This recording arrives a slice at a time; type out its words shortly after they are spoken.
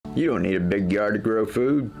You don't need a big yard to grow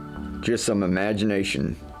food, just some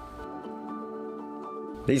imagination.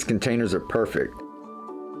 These containers are perfect,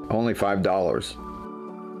 only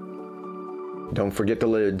 $5. Don't forget the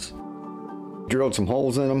lids. Drilled some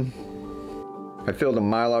holes in them. I filled a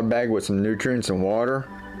Mylar bag with some nutrients and water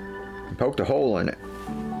and poked a hole in it.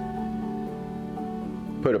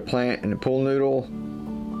 Put a plant in the pool noodle,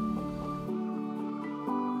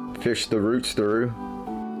 fish the roots through,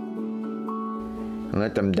 and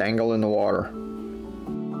let them dangle in the water.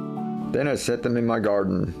 Then I set them in my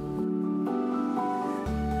garden.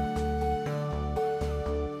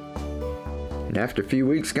 And after a few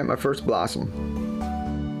weeks, got my first blossom.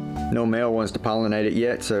 No male wants to pollinate it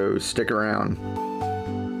yet, so stick around.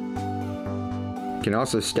 You can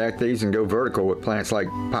also stack these and go vertical with plants like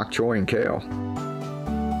pak choi and kale.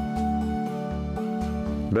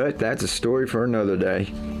 But that's a story for another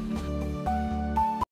day.